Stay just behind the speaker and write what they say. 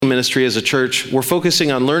ministry as a church, we're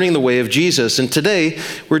focusing on learning the way of Jesus. And today,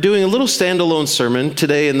 we're doing a little standalone sermon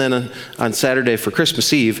today and then on Saturday for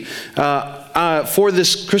Christmas Eve. For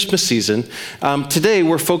this Christmas season, today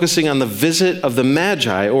we're focusing on the visit of the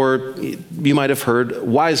Magi, or you might have heard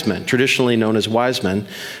wise men, traditionally known as wise men,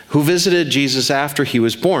 who visited Jesus after he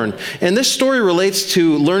was born. And this story relates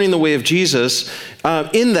to learning the way of Jesus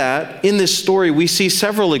in this story, we see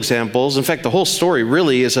several examples. In fact, the whole story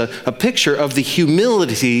really is a picture of the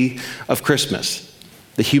humility of Christmas.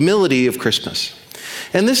 The humility of Christmas.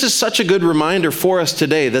 And this is such a good reminder for us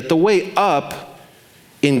today that the way up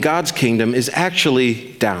in God's kingdom is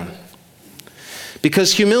actually down.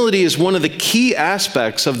 Because humility is one of the key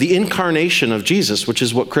aspects of the incarnation of Jesus, which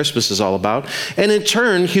is what Christmas is all about. And in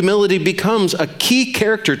turn, humility becomes a key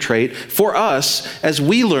character trait for us as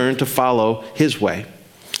we learn to follow his way.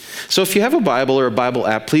 So if you have a Bible or a Bible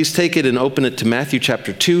app, please take it and open it to Matthew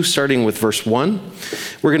chapter 2, starting with verse 1.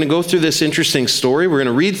 We're going to go through this interesting story. We're going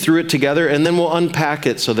to read through it together, and then we'll unpack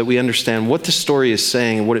it so that we understand what the story is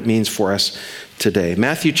saying and what it means for us today.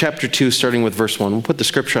 Matthew chapter 2, starting with verse 1. We'll put the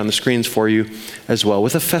scripture on the screens for you as well,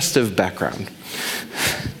 with a festive background.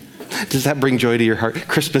 Does that bring joy to your heart?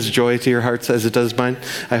 Christmas joy to your hearts as it does mine?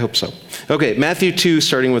 I hope so. Okay, Matthew 2,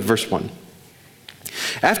 starting with verse 1.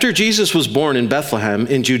 After Jesus was born in Bethlehem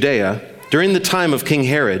in Judea, during the time of King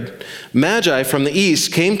Herod, Magi from the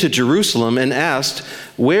east came to Jerusalem and asked,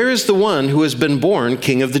 "Where is the one who has been born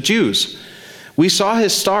King of the Jews? We saw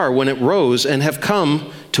his star when it rose and have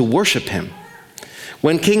come to worship him."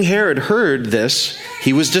 When King Herod heard this,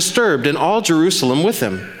 he was disturbed, and all Jerusalem with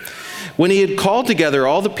him. When he had called together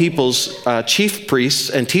all the people's chief priests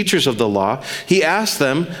and teachers of the law, he asked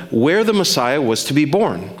them where the Messiah was to be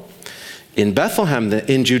born. "In Bethlehem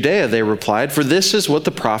in Judea," they replied, "for this is what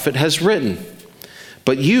the prophet has written.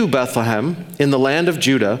 But you, Bethlehem, in the land of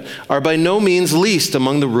Judah, are by no means least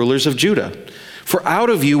among the rulers of Judah. For out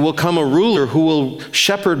of you will come a ruler who will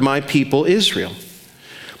shepherd my people Israel."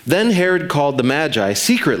 Then Herod called the Magi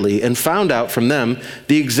secretly and found out from them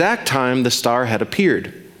the exact time the star had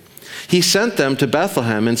appeared. He sent them to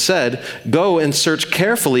Bethlehem and said, "Go and search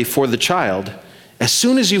carefully for the child. As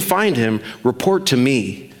soon as you find him, report to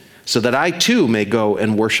me, so that I too may go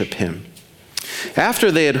and worship him." After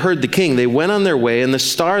they had heard the king, they went on their way, and the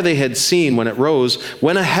star they had seen when it rose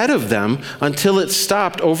went ahead of them until it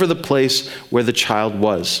stopped over the place where the child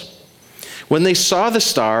was. When they saw the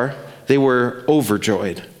star, they were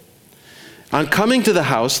overjoyed. On coming to the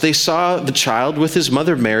house, they saw the child with his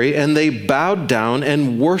mother Mary, and they bowed down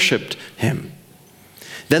and worshiped him.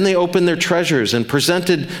 Then they opened their treasures and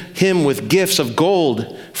presented him with gifts of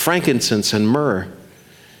gold, frankincense, and myrrh.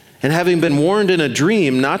 And having been warned in a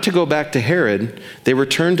dream not to go back to Herod, they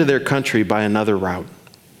returned to their country by another route.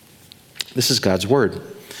 This is God's word.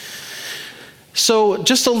 So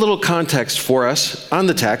just a little context for us on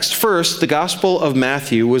the text. First, the Gospel of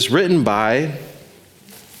Matthew was written by,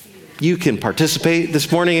 you can participate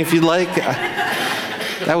this morning if you'd like.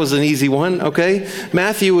 That was an easy one, okay?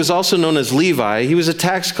 Matthew was also known as Levi. He was a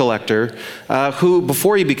tax collector who,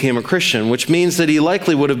 before he became a Christian, which means that he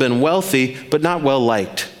likely would have been wealthy, but not well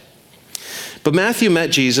liked. But Matthew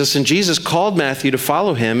met Jesus, and Jesus called Matthew to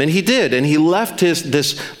follow him, and he did. And he left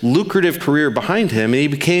this lucrative career behind him, and he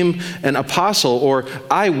became an apostle or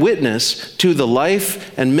eyewitness to the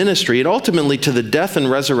life and ministry, and ultimately to the death and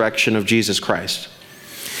resurrection of Jesus Christ.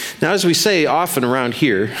 Now, as we say often around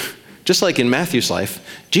here, just like in Matthew's life,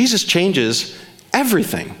 Jesus changes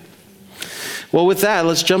everything. Well, with that,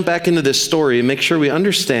 let's jump back into this story and make sure we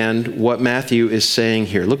understand what Matthew is saying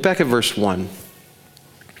here. Look back at verse 1.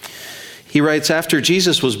 He writes, "After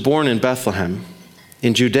Jesus was born in Bethlehem,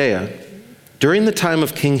 in Judea, during the time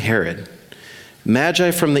of King Herod,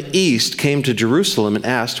 Magi from the east came to Jerusalem and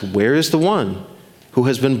asked, 'Where is the one who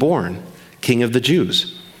has been born, King of the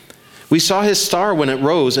Jews? We saw his star when it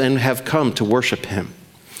rose and have come to worship him.'"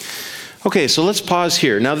 Okay, so let's pause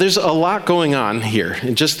here. Now, there's a lot going on here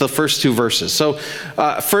in just the first two verses. So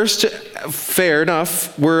first, fair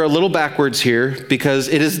enough, we're a little backwards here because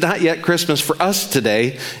it is not yet Christmas for us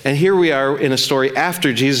today, and here we are in a story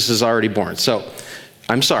after Jesus is already born. So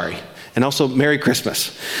I'm sorry, and also Merry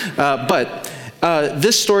Christmas. But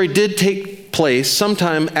this story did take place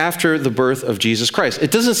sometime after the birth of Jesus Christ.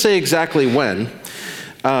 It doesn't say exactly when,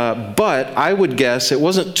 but I would guess it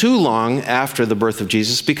wasn't too long after the birth of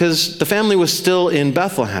Jesus because the family was still in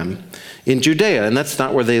Bethlehem in Judea, and that's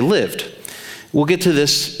not where they lived. We'll get to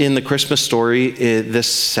this in the Christmas story this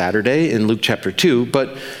Saturday in Luke chapter 2,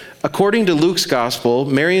 but According to Luke's gospel,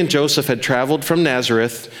 Mary and Joseph had traveled from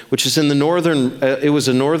Nazareth, which is in the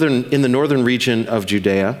northern region of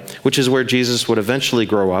Judea, which is where Jesus would eventually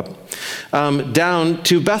grow up, down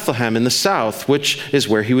to Bethlehem in the south, which is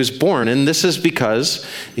where he was born. And this is because,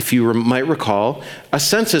 if you might recall, a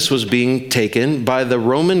census was being taken by the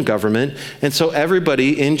Roman government, and so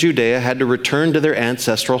everybody in Judea had to return to their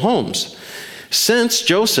ancestral homes. Since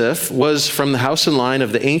Joseph was from the house and line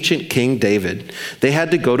of the ancient King David, they had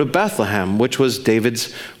to go to Bethlehem, which was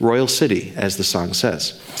David's royal city, as the song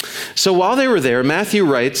says. So while they were there, Matthew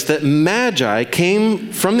writes that Magi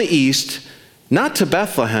came from the east, not to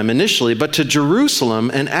Bethlehem initially, but to Jerusalem,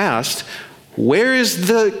 and asked, "Where is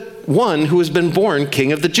the one who has been born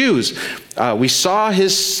King of the Jews? We saw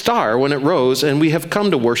his star when it rose, and we have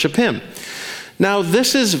come to worship him." Now,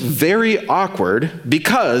 this is very awkward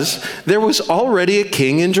because there was already a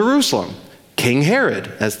king in Jerusalem, King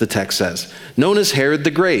Herod, as the text says, known as Herod the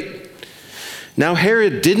Great. Now,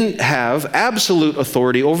 Herod didn't have absolute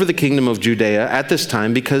authority over the kingdom of Judea at this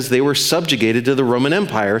time because they were subjugated to the Roman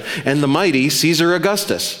Empire and the mighty Caesar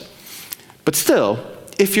Augustus. But still,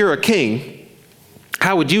 if you're a king,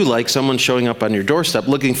 how would you like someone showing up on your doorstep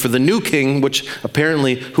looking for the new king,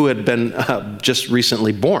 who had been just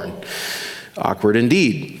recently born? Awkward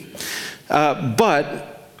indeed.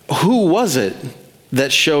 But who was it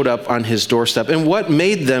that showed up on his doorstep? And what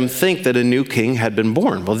made them think that a new king had been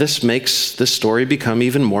born? Well, this makes the story become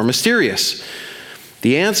even more mysterious.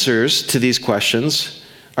 The answers to these questions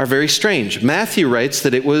are very strange. Matthew writes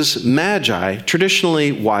that it was Magi,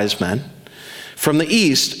 traditionally wise men, from the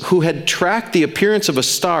east who had tracked the appearance of a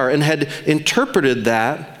star and had interpreted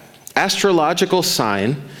that astrological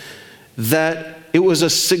sign that it was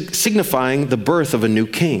signifying the birth of a new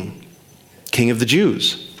king, King of the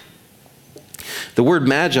Jews. The word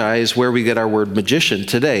magi is where we get our word magician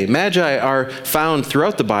today. Magi are found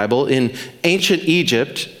throughout the Bible in ancient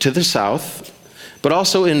Egypt to the south, but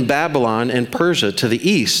also in Babylon and Persia to the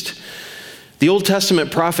east. The Old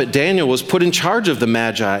Testament prophet Daniel was put in charge of the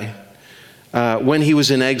magi when he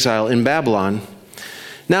was in exile in Babylon.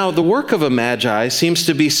 Now, the work of a magi seems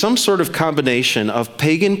to be some sort of combination of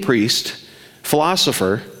pagan priest,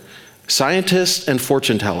 philosopher, scientist, and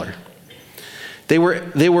fortune teller. They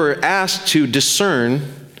were asked to discern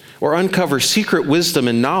or uncover secret wisdom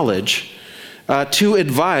and knowledge to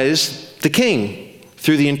advise the king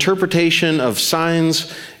through the interpretation of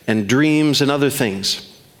signs and dreams and other things.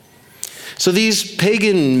 So these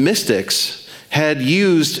pagan mystics had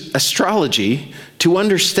used astrology to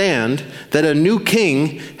understand that a new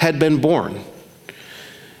king had been born.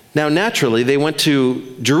 Now, naturally, they went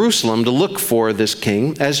to Jerusalem to look for this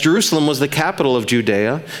king, as Jerusalem was the capital of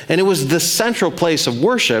Judea, and it was the central place of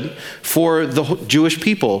worship for the Jewish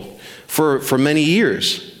people for many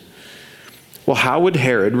years. Well, how would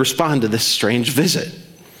Herod respond to this strange visit?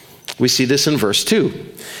 We see this in verse 2.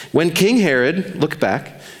 When King Herod, look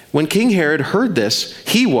back, when King Herod heard this,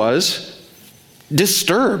 he was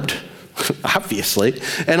disturbed, obviously,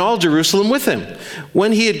 and all Jerusalem with him.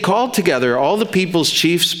 When he had called together all the people's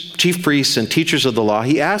chief priests and teachers of the law,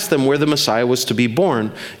 he asked them where the Messiah was to be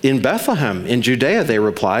born. In Bethlehem, in Judea, they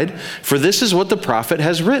replied, for this is what the prophet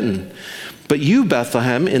has written. But you,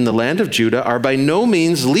 Bethlehem, in the land of Judah, are by no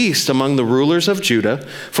means least among the rulers of Judah,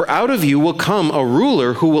 for out of you will come a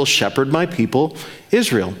ruler who will shepherd my people,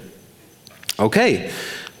 Israel. Okay,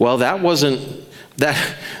 well, that went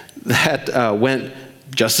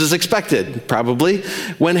just as expected, probably.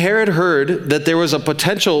 When Herod heard that there was a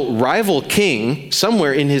potential rival king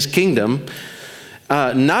somewhere in his kingdom,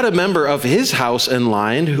 not a member of his house and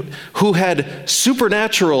line, who had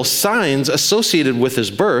supernatural signs associated with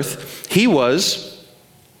his birth, he was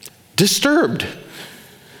disturbed.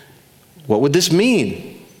 What would this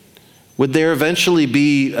mean? Would there eventually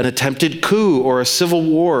be an attempted coup or a civil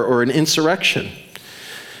war or an insurrection?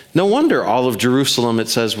 No wonder all of Jerusalem, it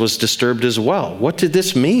says, was disturbed as well. What did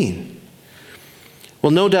this mean?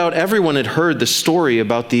 Well, no doubt everyone had heard the story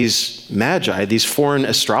about these magi, these foreign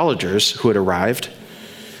astrologers who had arrived.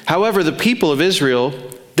 However, the people of Israel,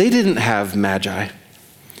 they didn't have magi.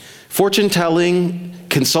 Fortune telling,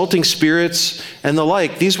 consulting spirits, and the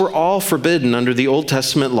like, these were all forbidden under the Old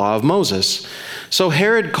Testament law of Moses. So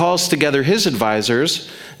Herod calls together his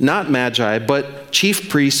advisors, not magi, but chief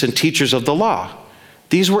priests and teachers of the law.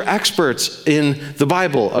 These were experts in the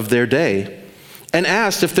Bible of their day, and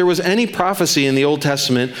asked if there was any prophecy in the Old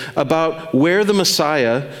Testament about where the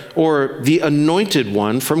Messiah or the anointed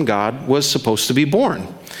one from God was supposed to be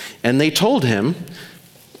born. And they told him,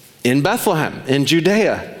 in Bethlehem, in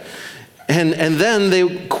Judea. And then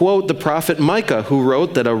they quote the prophet Micah, who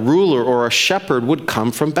wrote that a ruler or a shepherd would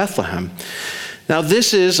come from Bethlehem. Now,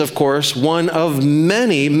 this is, of course, one of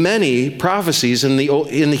many, many prophecies in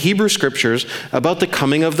the Hebrew Scriptures about the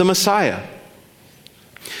coming of the Messiah.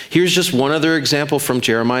 Here's just one other example from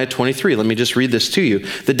Jeremiah 23. Let me just read this to you.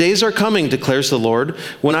 "The days are coming, declares the Lord,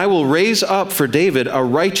 when I will raise up for David a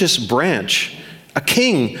righteous branch, a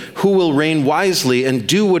king who will reign wisely and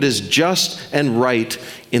do what is just and right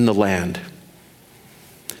in the land."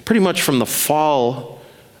 Pretty much from the fall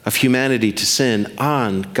of humanity to sin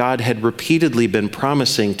on, God had repeatedly been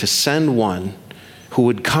promising to send one who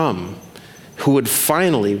would come, who would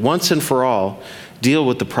finally, once and for all, deal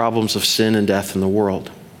with the problems of sin and death in the world.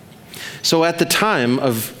 So at the time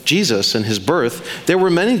of Jesus and his birth, there were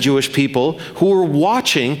many Jewish people who were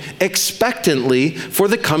watching expectantly for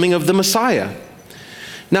the coming of the Messiah.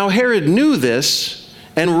 Now Herod knew this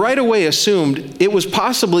and right away assumed it was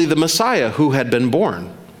possibly the Messiah who had been born.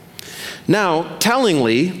 Now,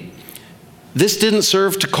 tellingly, this didn't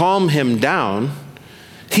serve to calm him down.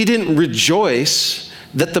 He didn't rejoice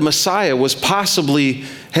that the Messiah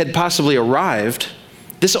had possibly arrived.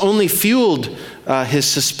 This only fueled his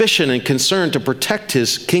suspicion and concern to protect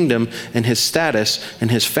his kingdom and his status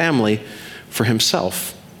and his family for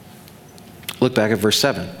himself. Look back at verse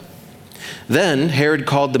 7. "Then Herod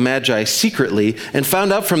called the Magi secretly and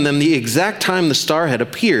found out from them the exact time the star had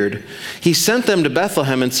appeared. He sent them to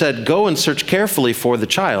Bethlehem and said, 'Go and search carefully for the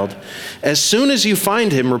child. As soon as you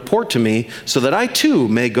find him, report to me so that I too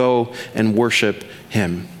may go and worship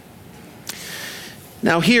him.'"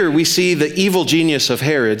 Now here we see the evil genius of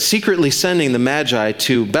Herod secretly sending the Magi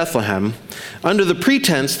to Bethlehem under the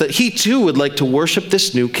pretense that he too would like to worship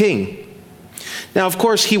this new king. Now, of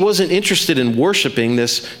course, he wasn't interested in worshiping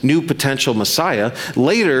this new potential Messiah.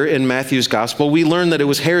 Later in Matthew's gospel, we learn that it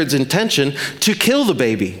was Herod's intention to kill the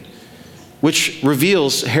baby, which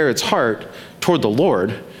reveals Herod's heart toward the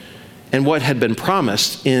Lord and what had been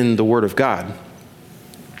promised in the Word of God.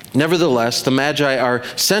 Nevertheless, the Magi are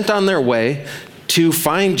sent on their way to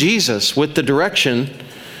find Jesus with the direction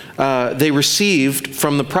they received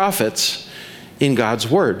from the prophets in God's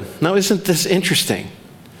Word. Now, isn't this interesting?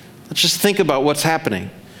 Let's just think about what's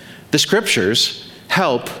happening. The Scriptures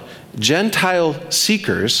help Gentile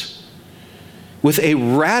seekers with a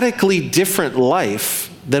radically different life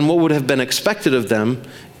than what would have been expected of them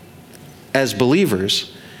as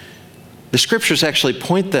believers. The Scriptures actually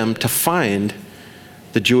point them to find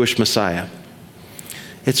the Jewish Messiah.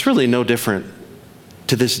 It's really no different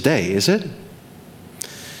to this day, is it?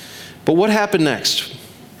 But what happened next?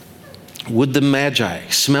 Would the Magi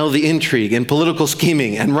smell the intrigue and political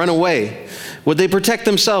scheming and run away? Would they protect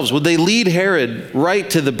themselves? Would they lead Herod right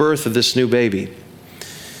to the birth of this new baby?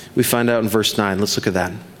 We find out in verse 9. Let's look at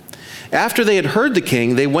that. "After they had heard the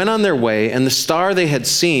king, they went on their way, and the star they had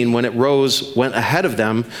seen when it rose went ahead of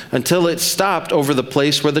them until it stopped over the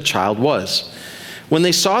place where the child was. When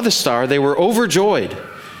they saw the star, they were overjoyed.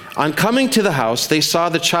 On coming to the house, they saw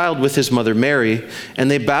the child with his mother Mary, and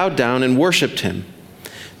they bowed down and worshipped him.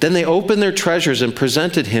 Then they opened their treasures and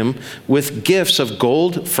presented him with gifts of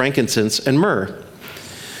gold, frankincense, and myrrh."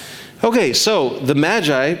 Okay, so the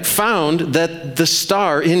Magi found that the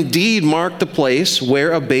star indeed marked the place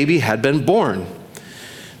where a baby had been born.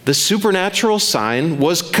 The supernatural sign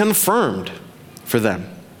was confirmed for them.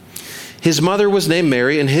 His mother was named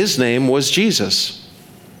Mary, and his name was Jesus.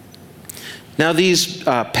 Now, these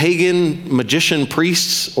pagan magician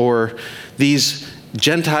priests, or these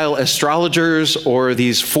Gentile astrologers, or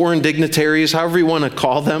these foreign dignitaries, however you want to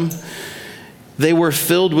call them, they were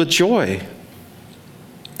filled with joy.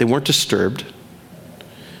 They weren't disturbed.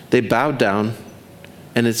 They bowed down,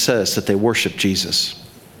 and it says that they worshiped Jesus.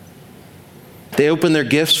 They opened their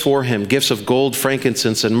gifts for him, gifts of gold,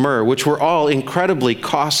 frankincense, and myrrh, which were all incredibly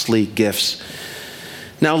costly gifts.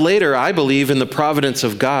 Now later, I believe in the providence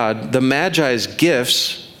of God, the Magi's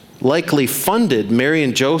gifts likely funded Mary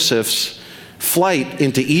and Joseph's flight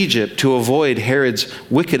into Egypt to avoid Herod's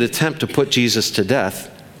wicked attempt to put Jesus to death.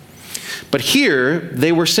 But here,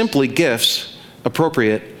 they were simply gifts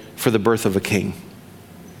appropriate for the birth of a king.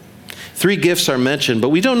 3 gifts are mentioned, but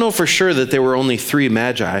we don't know for sure that there were only 3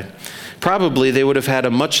 Magi. Probably they would have had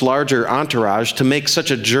a much larger entourage to make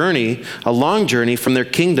such a journey, a long journey from their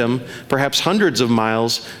kingdom, perhaps hundreds of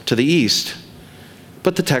miles to the east.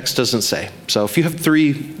 But the text doesn't say. So if you have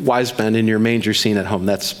 3 wise men in your manger scene at home,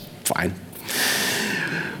 that's fine.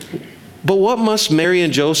 But what must Mary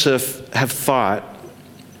and Joseph have thought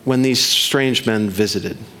when these strange men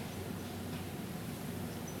visited?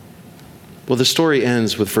 Well, the story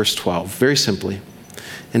ends with verse 12, very simply.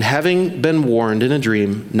 "And having been warned in a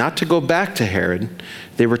dream not to go back to Herod,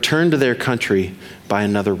 they returned to their country by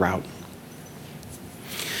another route."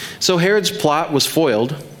 So Herod's plot was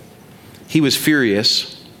foiled. he was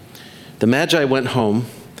furious. The Magi went home,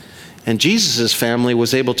 and Jesus' family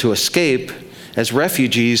was able to escape as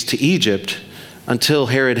refugees to Egypt until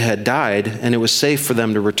Herod had died, and it was safe for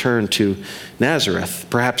them to return to Nazareth,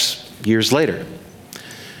 perhaps years later.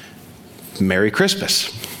 Merry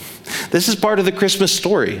Christmas. This is part of the Christmas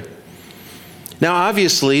story. Now,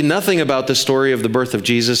 obviously, nothing about the story of the birth of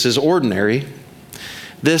Jesus is ordinary.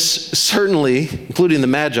 This certainly, including the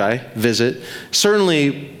Magi visit,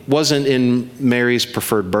 certainly wasn't in Mary's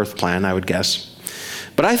preferred birth plan, I would guess.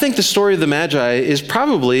 But I think the story of the Magi is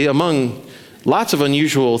probably, among lots of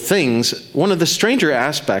unusual things, one of the stranger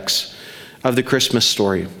aspects of the Christmas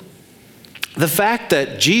story. The fact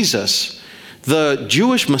that Jesus, the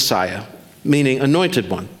Jewish Messiah, meaning anointed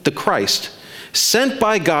one, the Christ, sent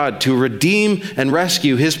by God to redeem and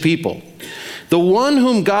rescue his people, the one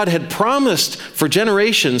whom God had promised for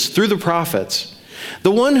generations through the prophets,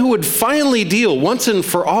 the one who would finally deal once and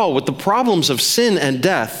for all with the problems of sin and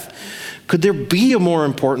death, could there be a more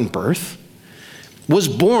important birth? Was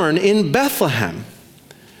born in Bethlehem,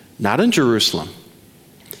 not in Jerusalem.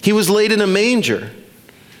 He was laid in a manger,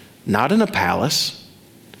 not in a palace.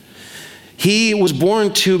 He was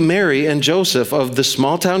born to Mary and Joseph of the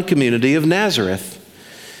small town community of Nazareth,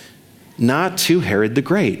 not to Herod the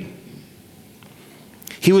Great.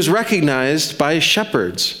 He was recognized by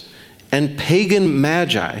shepherds and pagan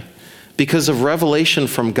magi because of revelation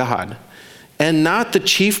from God, and not the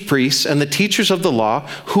chief priests and the teachers of the law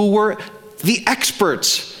who were the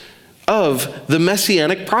experts of the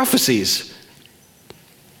messianic prophecies.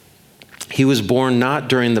 He was born not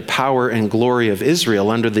during the power and glory of Israel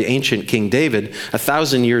under the ancient King David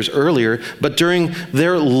 1,000 years earlier, but during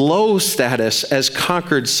their low status as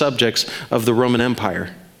conquered subjects of the Roman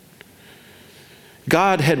Empire.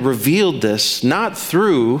 God had revealed this not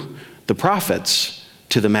through the prophets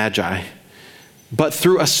to the Magi, but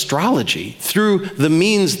through astrology, through the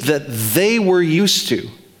means that they were used to,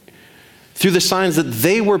 through the signs that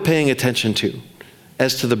they were paying attention to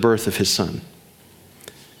as to the birth of his son.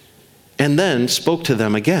 And then spoke to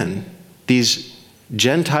them again, these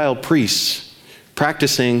Gentile priests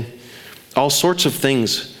practicing all sorts of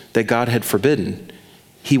things that God had forbidden.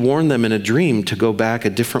 He warned them in a dream to go back a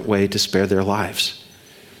different way to spare their lives.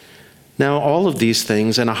 Now, all of these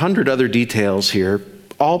things and 100 other details here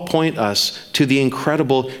all point us to the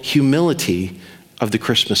incredible humility of the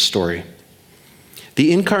Christmas story.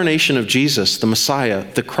 The incarnation of Jesus, the Messiah,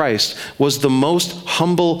 the Christ, was the most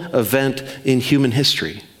humble event in human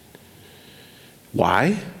history.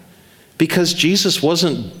 Why? Because Jesus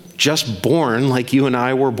wasn't just born like you and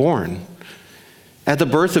I were born. At the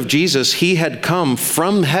birth of Jesus, he had come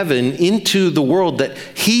from heaven into the world that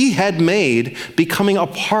he had made, becoming a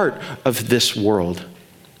part of this world.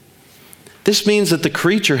 This means that the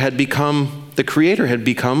creator had become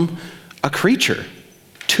a creature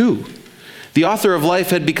too. The author of life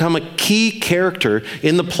had become a key character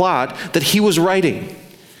in the plot that he was writing.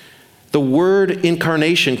 The word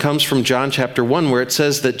incarnation comes from John chapter 1, where it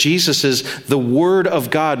says that Jesus is the Word of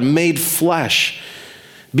God made flesh.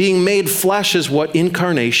 Being made flesh is what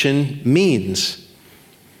incarnation means.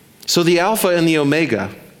 So the Alpha and the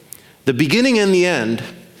Omega, the beginning and the end,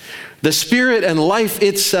 the Spirit and life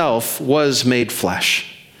itself was made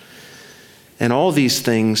flesh. And all these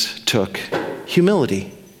things took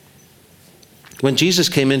humility. When Jesus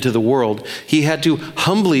came into the world, he had to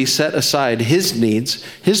humbly set aside his needs,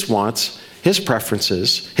 his wants, his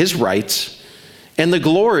preferences, his rights, and the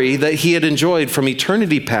glory that he had enjoyed from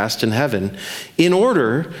eternity past in heaven in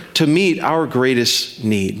order to meet our greatest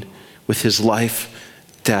need with his life,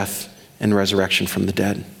 death, and resurrection from the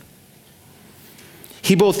dead.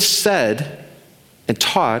 He both said and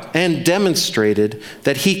taught and demonstrated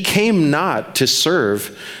that he came not to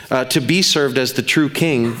serve, to be served as the true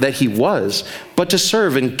king that he was, but to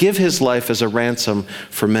serve and give his life as a ransom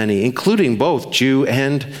for many, including both Jew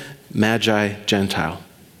and Magi Gentile.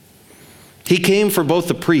 He came for both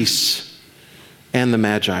the priests and the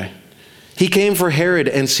Magi. He came for Herod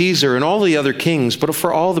and Caesar and all the other kings, but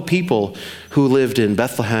for all the people who lived in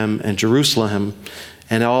Bethlehem and Jerusalem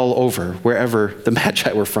and all over, wherever the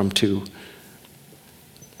Magi were from too.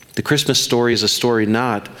 The Christmas story is a story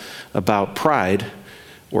not about pride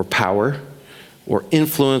or power or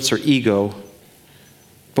influence or ego,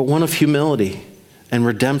 but one of humility and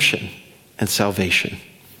redemption and salvation.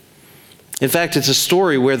 In fact, it's a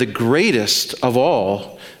story where the greatest of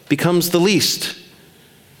all becomes the least,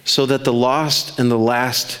 so that the lost and the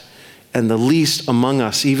last and the least among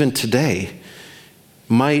us, even today,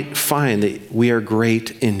 might find that we are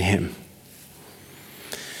great in him.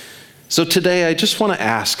 So today, I just want to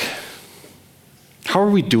ask, how are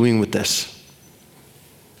we doing with this?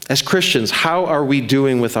 As Christians, how are we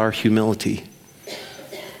doing with our humility?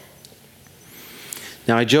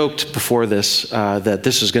 Now, I joked before this that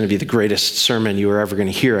this was going to be the greatest sermon you were ever going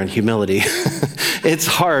to hear on humility. It's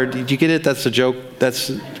hard. Did you get it? That's a joke. That's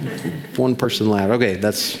one person laughed. Okay,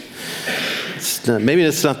 maybe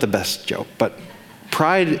that's not the best joke, but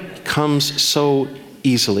pride comes so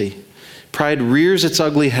easily. Pride rears its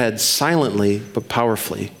ugly head silently but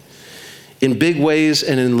powerfully, in big ways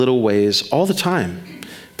and in little ways, all the time.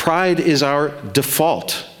 Pride is our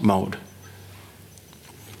default mode.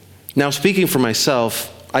 Now, speaking for myself,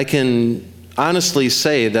 I can honestly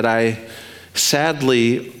say that I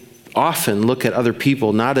sadly often look at other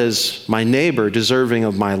people not as my neighbor deserving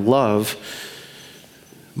of my love,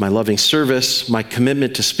 my loving service, my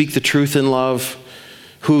commitment to speak the truth in love,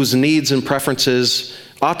 whose needs and preferences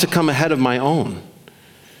ought to come ahead of my own.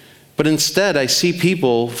 But instead, I see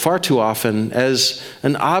people far too often as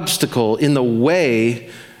an obstacle in the way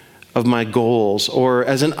of my goals, or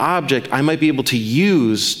as an object I might be able to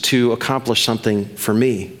use to accomplish something for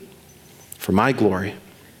me, for my glory,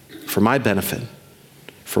 for my benefit,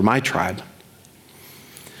 for my tribe.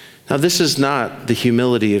 Now, this is not the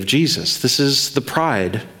humility of Jesus. This is the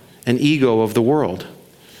pride and ego of the world.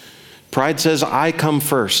 Pride says, I come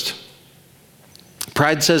first.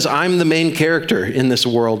 Pride says, I'm the main character in this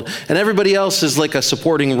world, and everybody else is like a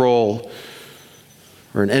supporting role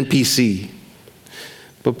or an NPC.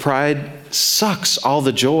 But pride sucks all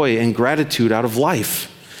the joy and gratitude out of life.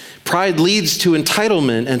 Pride leads to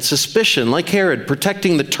entitlement and suspicion, like Herod,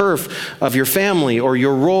 protecting the turf of your family or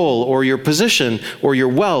your role or your position or your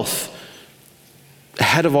wealth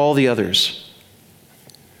ahead of all the others.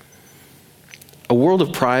 A world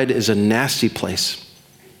of pride is a nasty place.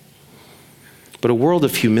 But a world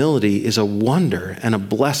of humility is a wonder and a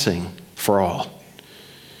blessing for all.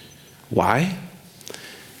 Why?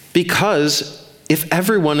 Because if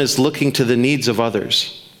everyone is looking to the needs of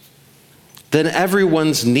others, then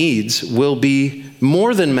everyone's needs will be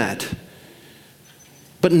more than met.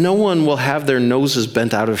 But no one will have their noses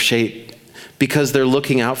bent out of shape because they're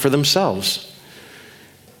looking out for themselves.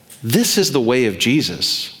 This is the way of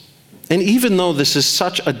Jesus. And even though this is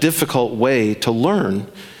such a difficult way to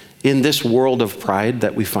learn in this world of pride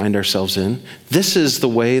that we find ourselves in, this is the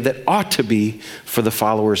way that ought to be for the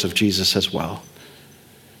followers of Jesus as well.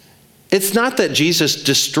 It's not that Jesus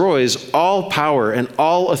destroys all power and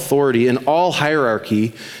all authority and all hierarchy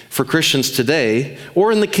for Christians today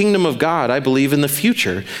or in the kingdom of God, I believe, in the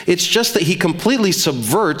future. It's just that he completely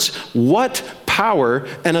subverts what power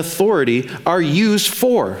and authority are used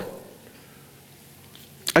for.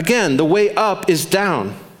 Again, the way up is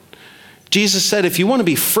down. Jesus said, if you want to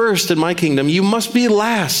be first in my kingdom, you must be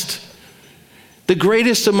last. The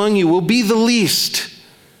greatest among you will be the least.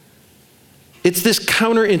 It's this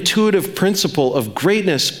counterintuitive principle of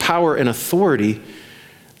greatness, power, and authority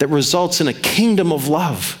that results in a kingdom of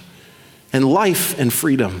love and life and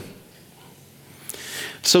freedom.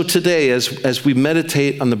 So today, as we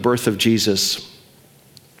meditate on the birth of Jesus,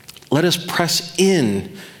 let us press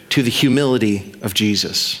in to the humility of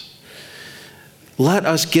Jesus. Let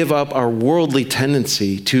us give up our worldly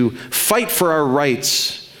tendency to fight for our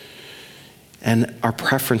rights and our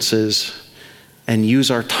preferences and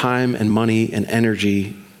use our time and money and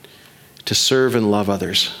energy to serve and love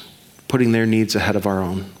others, putting their needs ahead of our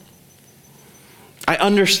own. I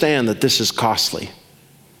understand that this is costly.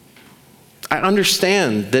 I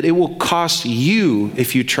understand that it will cost you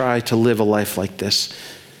if you try to live a life like this.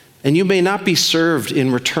 And you may not be served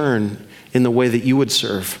in return in the way that you would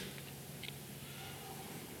serve.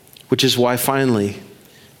 Which is why finally,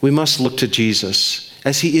 we must look to Jesus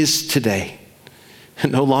as he is today.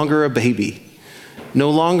 No longer a baby. No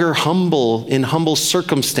longer humble in humble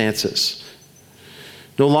circumstances.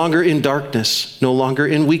 No longer in darkness. No longer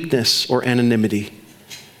in weakness or anonymity.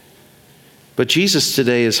 But Jesus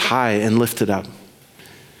today is high and lifted up.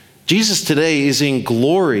 Jesus today is in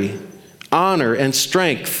glory, honor, and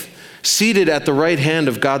strength, seated at the right hand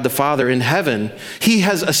of God the Father in heaven. He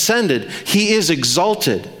has ascended. He is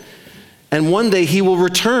exalted. And one day he will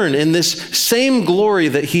return in this same glory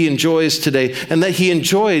that he enjoys today and that he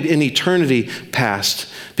enjoyed in eternity past,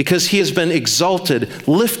 because he has been exalted,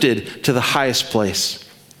 lifted to the highest place.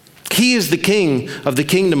 He is the King of the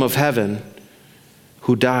kingdom of heaven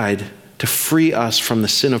who died to free us from the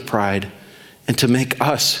sin of pride and to make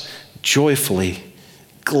us joyfully,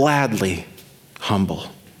 gladly humble.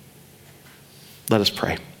 Let us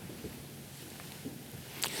pray.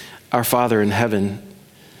 Our Father in heaven,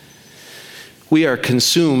 we are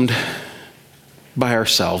consumed by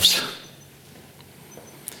ourselves.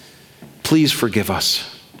 Please forgive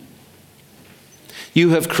us.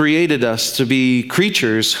 You have created us to be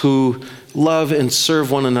creatures who love and serve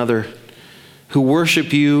one another, who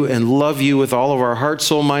worship you and love you with all of our heart,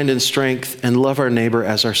 soul, mind, and strength, and love our neighbor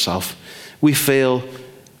as ourselves. We fail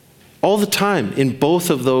all the time in both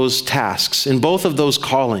of those tasks, in both of those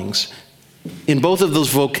callings, in both of those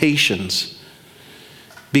vocations,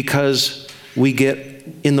 because we get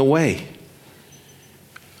in the way.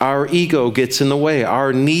 Our ego gets in the way.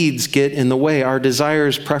 Our needs get in the way. Our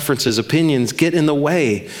desires, preferences, opinions get in the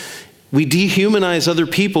way. We dehumanize other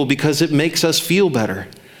people because it makes us feel better.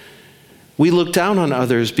 We look down on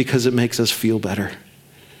others because it makes us feel better.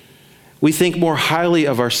 We think more highly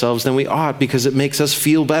of ourselves than we ought because it makes us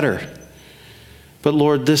feel better. But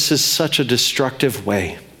Lord, this is such a destructive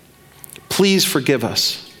way. Please forgive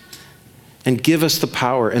us and give us the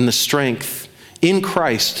power and the strength in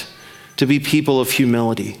Christ to be people of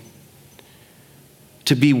humility,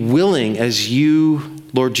 to be willing as you,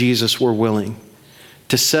 Lord Jesus, were willing,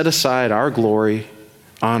 to set aside our glory,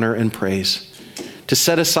 honor, and praise, to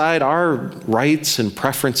set aside our rights and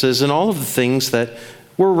preferences and all of the things that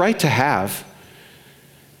we're right to have.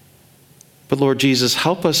 But Lord Jesus,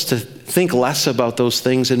 help us to think less about those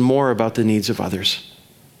things and more about the needs of others.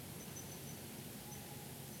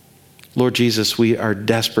 Lord Jesus, we are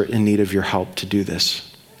desperate in need of your help to do this.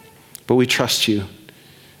 But we trust you,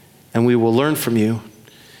 and we will learn from you,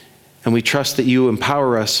 and we trust that you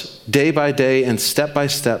empower us day by day and step by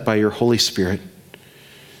step by your Holy Spirit.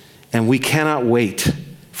 And we cannot wait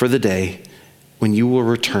for the day when you will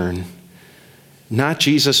return, not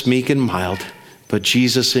Jesus meek and mild, but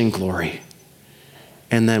Jesus in glory.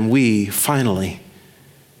 And then we finally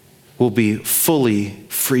will be fully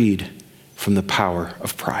freed from the power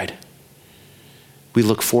of pride. We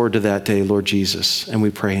look forward to that day, Lord Jesus, and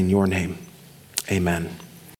we pray in your name. Amen.